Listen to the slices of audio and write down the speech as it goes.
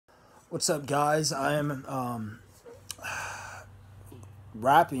What's up, guys? I am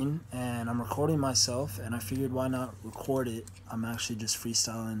rapping and I'm recording myself, and I figured why not record it. I'm actually just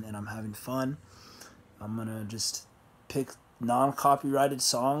freestyling and I'm having fun. I'm gonna just pick non-copyrighted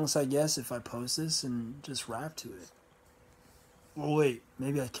songs, I guess, if I post this and just rap to it. Well, wait,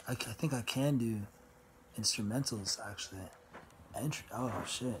 maybe I think I can do instrumentals actually. Oh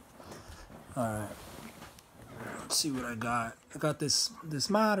shit! All right. Let's see what I got. I got this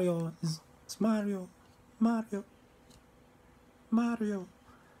Mario. It's Mario. Mario.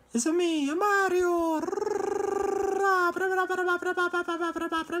 It's me, Mario.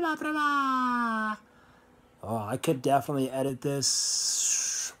 Oh, I could definitely edit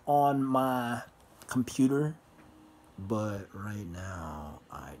this on my computer, but right now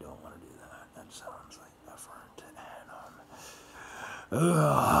I don't want to do that. That sounds like effort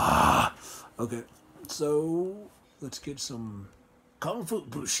and okay. So let's get some Kung Fu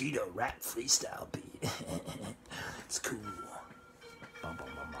Bushido rap freestyle beat. It's cool. My neck.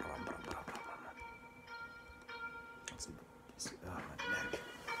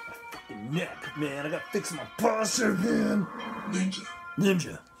 My fucking neck, man. I gotta fix my posture, man.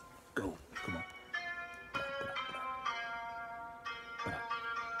 Ninja. Go. Come on.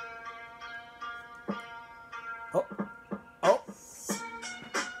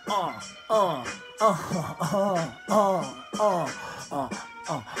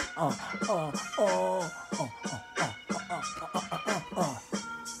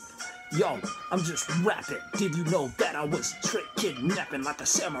 Yo, I'm just rapping. Did you know that I was straight kidnapping like a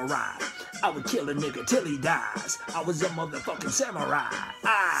samurai? I would kill a nigga till he dies. I was a motherfucking samurai.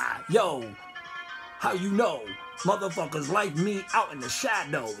 Yo, how you know? Motherfuckers like me out in the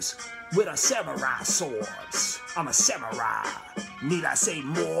shadows with a samurai swords. I'm a samurai. Need I say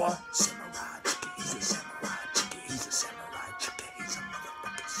more? Samurai chicken, he's a samurai chicken, he's a samurai chicken, he's a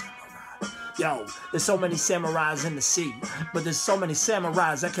motherfucking samurai. Yo, there's so many samurais in the sea, but there's so many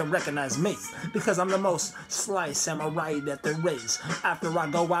samurais that can recognize me because I'm the most sly samurai that there is. After I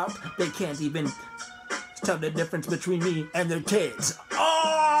go out, they can't even tell the difference between me and their kids.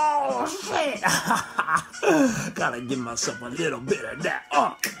 Oh, shit! Gotta give myself a little bit of that.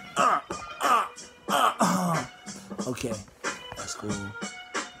 Okay, that's cool.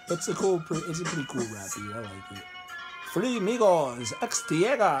 It's a pretty cool rap beat. I like it. Free Migos,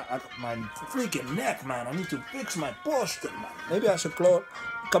 X-Tiega. My freaking neck, man. I need to fix my posture, man. Maybe I should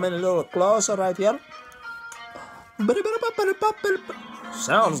come in a little closer right here.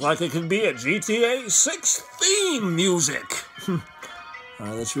 Sounds like it could be a GTA 6 theme music.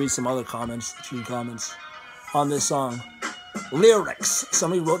 Alright, let's read some other comments. Let's read comments on this song. Lyrics.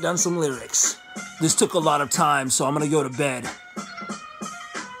 Somebody wrote down some lyrics. This took a lot of time, so I'm gonna go to bed.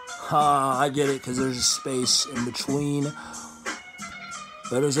 I get it, because there's a space in between.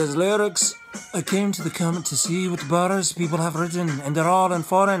 But it says lyrics. I came to the comment to see what bars people have written, and they're all in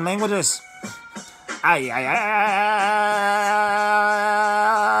foreign languages.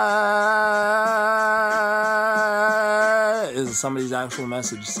 Is somebody's actual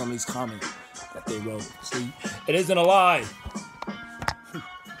message, somebody's comment that they wrote. See, it isn't a lie.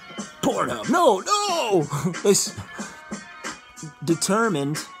 Pornhub. No. This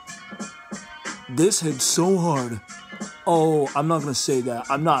determined. This hit so hard. Oh, I'm not gonna say that.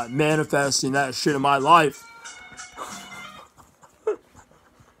 I'm not manifesting that shit in my life.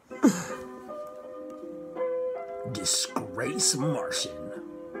 Disgrace Martian.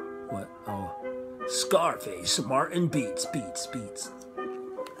 What? Oh. Scarface Martin beats. I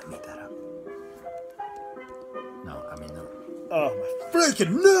made that up. No, I mean no. Oh, my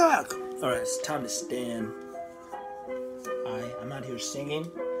freaking neck! Alright, it's time to stand. I'm out here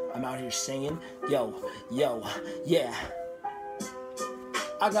singing. Yo, yeah.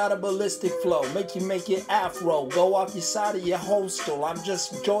 I got a ballistic flow, make it afro. Go off your side of your hostel. I'm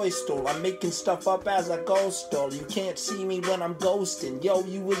just joystill. I'm making stuff up as I go still. You can't see me when I'm ghosting. Yo,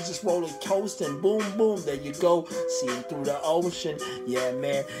 you was just roller coasting. Boom, boom, there you go. Seeing through the ocean. Yeah,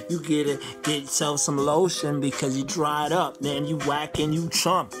 man, you get yourself some lotion because you dried up, man. You whack and you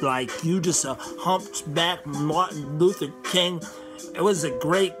chump like you just a humpback Martin Luther King. It was a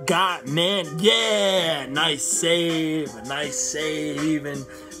great guy, man. Yeah, nice save. Even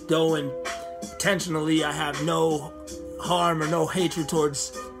though intentionally I have no harm or no hatred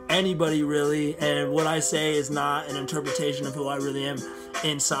towards anybody really, and what I say is not an interpretation of who I really am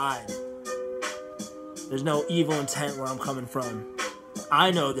inside. There's no evil intent where I'm coming from.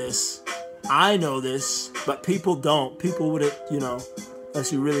 I know this, but people don't. People wouldn't,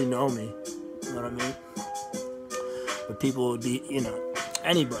 unless you really know me. You know what I mean? But people would be,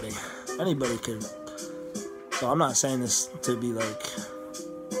 anybody could. So I'm not saying this to be like,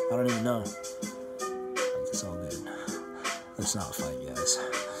 I don't even know. It's all good. Let's not fight, guys.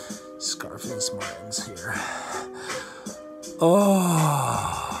 Scarface Martin's here. Oh,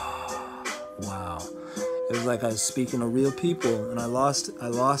 wow. It was like I was speaking to real people, and I lost it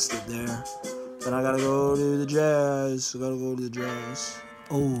there. Then I gotta go to the jazz.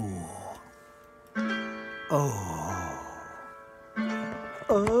 Oh.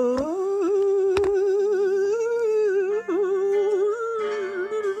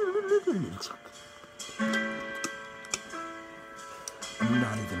 I'm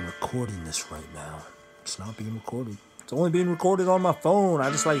not even recording this right now. It's not being recorded. It's only being recorded on my phone. I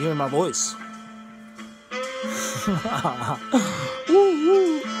just like hearing my voice.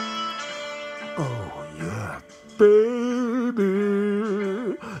 Oh, yeah. Baby.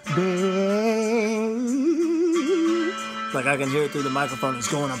 Like I can hear it through the microphone. It's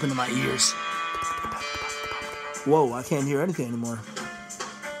going up into my ears. Whoa, I can't hear anything anymore.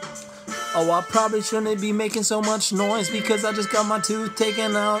 Oh, I probably shouldn't be making so much noise because I just got my tooth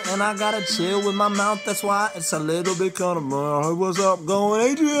taken out and I gotta chill with my mouth. That's why it's a little bit kind of, hey, what's up going,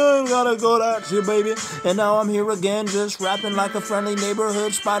 Adrian? Gotta go that shit, baby. And now I'm here again, just rapping like a friendly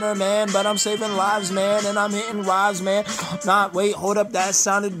neighborhood Spider-Man. But I'm saving lives, man, and I'm hitting rhymes, man. Wait, hold up, that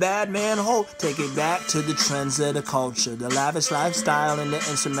sounded bad, man. Take it back to the trends of the culture, the lavish lifestyle and the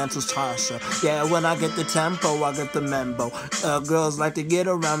instrumentals Tasha. Yeah, when I get the tempo, I get the membo. Girls like to get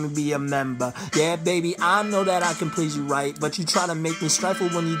around me, be a member. Yeah, baby, I know that I can please you right, but you try to make me stifle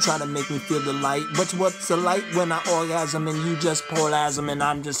when you try to make me feel the light. But what's the light when I orgasm and you just orgasm and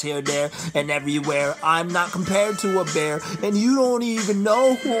I'm just here, there, and everywhere? I'm not compared to a bear, and you don't even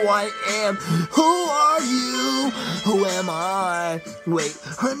know who I am. Who are you? Who am I? Wait.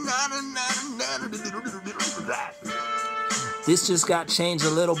 This just got changed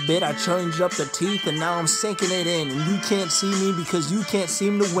a little bit. I changed up the teeth and now I'm sinking it in. And you can't see me because you can't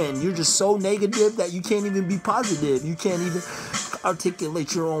seem to win. You're just so negative that you can't even be positive. You can't even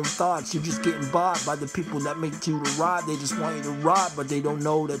articulate your own thoughts. You're just getting bought by the people that make you to rot. They just want you to rot, but they don't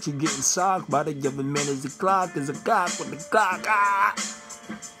know that you're getting socked by the government. Is a clock, is a clock with the clock. Ah!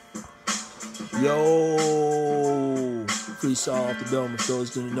 Yo, freestyle off the dome if those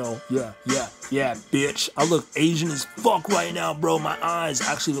didn't know. Yeah, bitch. I look Asian as fuck right now, bro. My eyes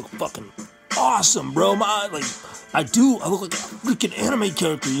actually look fucking awesome, bro. My eyes, I look like a freaking anime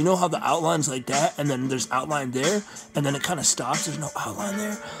character. You know how the outline's like that, and then there's outline there, and then it kind of stops. There's no outline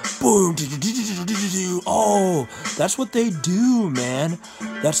there. Boom. Oh, that's what they do, man.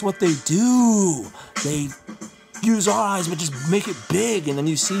 That's what they do. They use our eyes, but just make it big, and then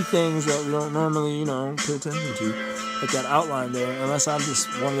you see things that we don't normally, pay attention to, like that outline there, unless I'm just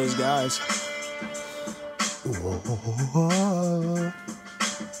one of those guys.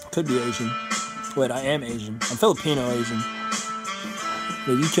 Could be Asian. Wait, I am Asian. I'm Filipino Asian.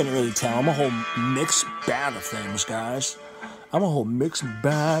 But you couldn't really tell. I'm a whole mixed bag of things, guys. I'm a whole mixed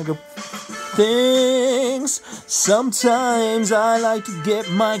bag of things. Sometimes I like to get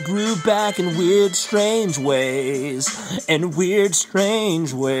my groove back in weird, strange ways.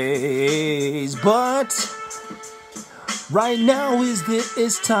 But right now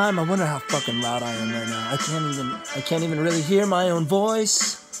is time. I wonder how fucking loud I am right now. I can't even really hear my own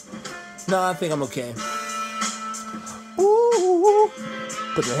voice. No, I think I'm okay. Ooh.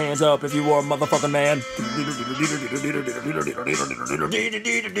 Put your hands up if you are a motherfucking man.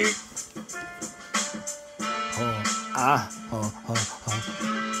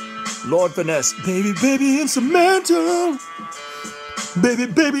 Lord Finesse. Baby, it's mental.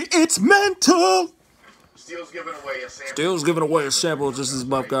 Baby, it's mental. Steel's giving away a sample. Just this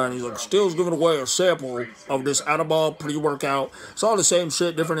buff guy, and he's like, Steel's giving away a sample of this Anabol pre-workout. It's all the same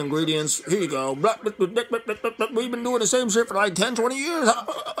shit, different ingredients. Here you go. We've been doing the same shit for like 10, 20 years.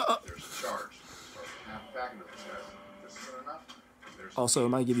 Also, it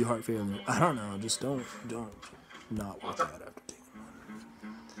might give you heart failure. I don't know. Just don't not work out after taking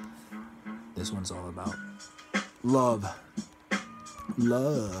one. This one's all about love.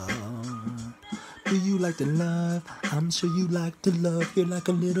 Do you like to love? I'm sure you like to love. You're like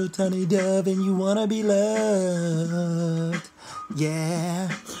a little tiny dove and you wanna be loved. Yeah,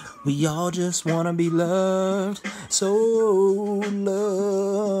 we all just wanna be loved. So loved.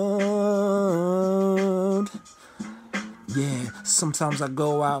 Yeah, sometimes I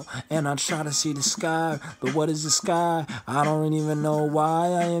go out and I try to see the sky, but what is the sky? I don't even know why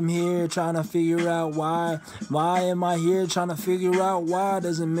I am here trying to figure out why. Why am I here trying to figure out why?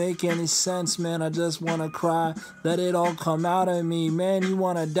 Doesn't make any sense, man. I just want to cry. Let it all come out of me, man. You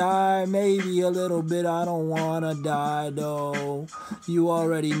want to die? Maybe a little bit. I don't want to die, though. You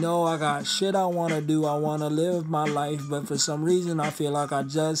already know I got shit I want to do. I want to live my life, but for some reason I feel like I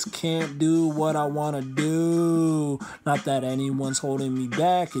just can't do what I want to do. Not that anyone's holding me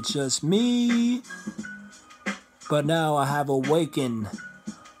back, it's just me. But now I have awakened.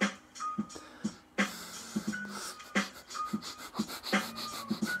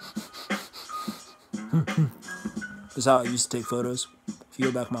 That's how I used to take photos. If you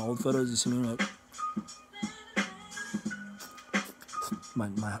go back to my old photos, you see me like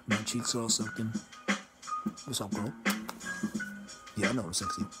my cheeks are all soaked in. What's up, girl? Yeah, I know I'm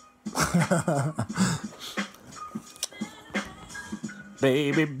sexy.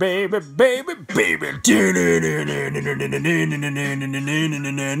 Baby, baby, baby, baby.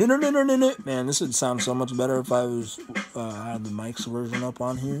 Man, this would sound so much better if I was had the mic's version up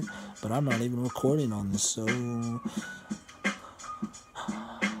on here, but I'm not even recording on this, so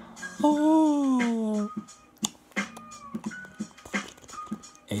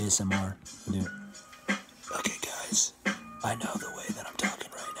ASMR. Yeah. Okay, guys, I know the way that I'm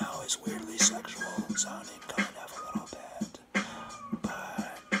talking right now is weirdly sexual sounding, kind of a little bit,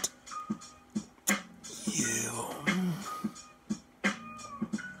 but you.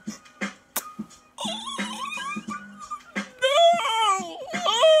 No!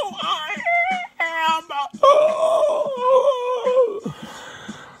 Oh, I am. Oh.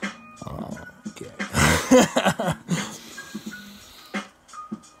 Okay.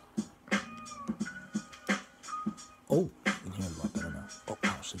 Oh, you can hear it a lot better now. Oh,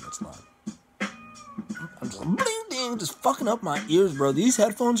 shit, that's loud. I'm just bling ding, just fucking up my ears, bro. These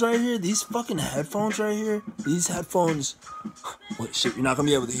headphones right here, these fucking headphones right here, these headphones. Wait, shit, you're not gonna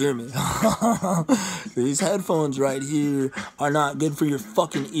be able to hear me. These headphones right here are not good for your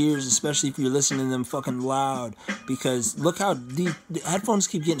fucking ears, especially if you're listening to them fucking loud. Because look how the headphones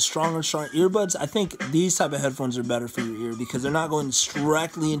keep getting stronger and stronger. Earbuds, I think these type of headphones are better for your ear because they're not going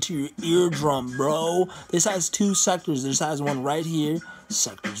directly into your eardrum, bro. This has two sectors. This has one right here.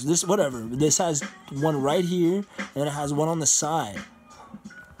 Sectors. This, whatever. This has one right here, and it has one on the side.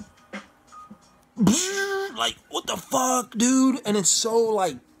 Like, what the fuck, dude? And it's so,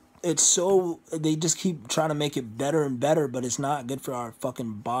 like, they just keep trying to make it better and better, but it's not good for our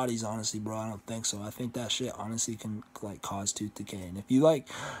fucking bodies, honestly, bro. I don't think so. I think that shit, honestly, can, like, cause tooth decay. And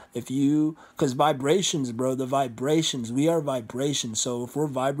because vibrations, bro, we are vibrations. So if we're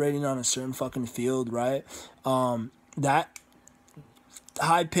vibrating on a certain fucking field, right, that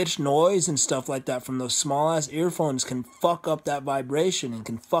high-pitched noise and stuff like that from those small-ass earphones can fuck up that vibration and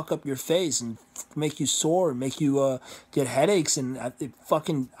can fuck up your face and make you sore, make you get headaches, and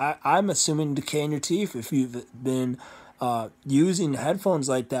I'm assuming decay in your teeth if you've been using headphones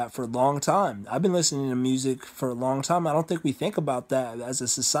like that for a long time. I've been listening to music for a long time. I don't think we think about that as a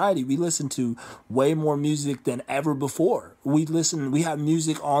society. We listen to way more music than ever before. We have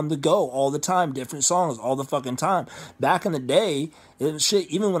music on the go all the time, different songs all the fucking time. Back in the day,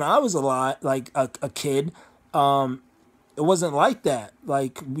 even when I was like a kid, it wasn't like that.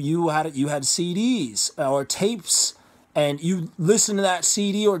 Like you had CDs or tapes, and you listen to that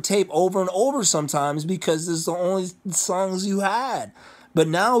CD or tape over and over sometimes because it's the only songs you had. But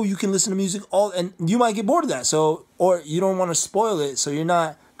now you can listen to music and you might get bored of that. So, or you don't want to spoil it, so you're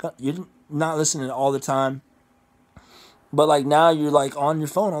not listening all the time. But like now you're like on your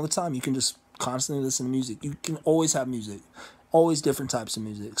phone all the time. You can just constantly listen to music. You can always have music. Always different types of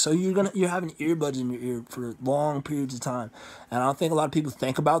music. So you're having earbuds in your ear for long periods of time. And I don't think a lot of people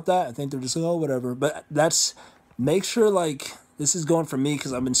think about that. I think they're just like, oh, whatever. But make sure, like, this is going for me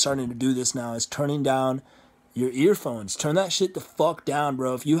because I've been starting to do this now, is turning down your earphones. Turn that shit the fuck down,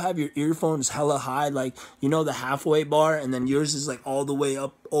 bro. If you have your earphones hella high, like, you know, the halfway bar, and then yours is like all the way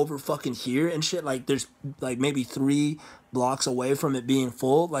up over fucking here and shit, like there's like maybe 3 blocks away from it being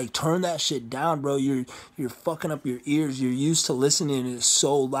full, like turn that shit down, bro. You're fucking up your ears. You're used to listening and it's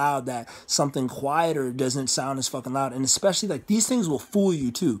so loud that something quieter doesn't sound as fucking loud. And especially like these things will fool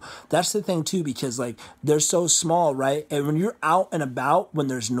you too. That's the thing too, because like they're so small, right? And when you're out and about, when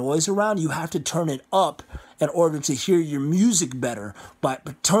there's noise around, you have to turn it up in order to hear your music better.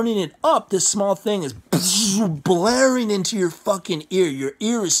 But turning it up, this small thing is blaring into your fucking ear. Your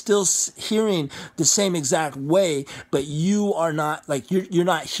ear is still hearing the same exact way, but you are not, like, you're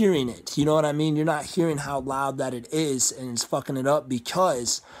not hearing it. You know what I mean? You're not hearing how loud that it is, and it's fucking it up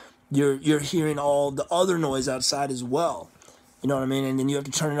because you're hearing all the other noise outside as well. You know what I mean? And then you have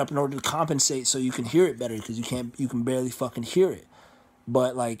to turn it up in order to compensate so you can hear it better because you can barely fucking hear it.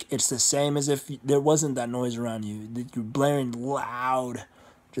 But like it's the same as if there wasn't that noise around you. You're blaring loud,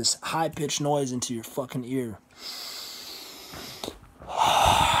 just high pitched noise into your fucking ear.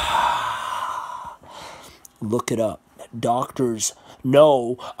 Look it up. Doctors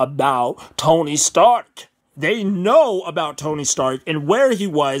know about Tony Stark. They know about Tony Stark and where he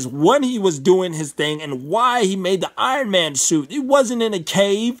was when he was doing his thing and why he made the Iron Man suit. He wasn't in a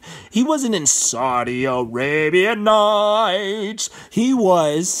cave. He wasn't in Saudi Arabian Nights. He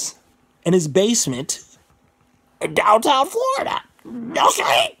was in his basement in downtown Florida.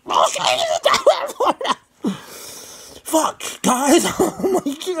 Okay, downtown Florida. Fuck, guys. Oh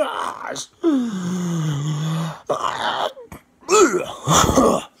my gosh.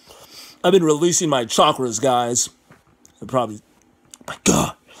 I've been releasing my chakras, guys. Probably. My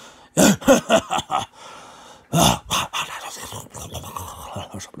God.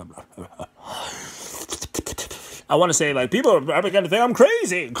 I want to say, like, people are probably going to think I'm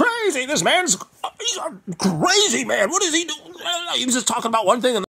crazy. Crazy. This man's. He's a crazy man. What is he doing? He was just talking about one thing and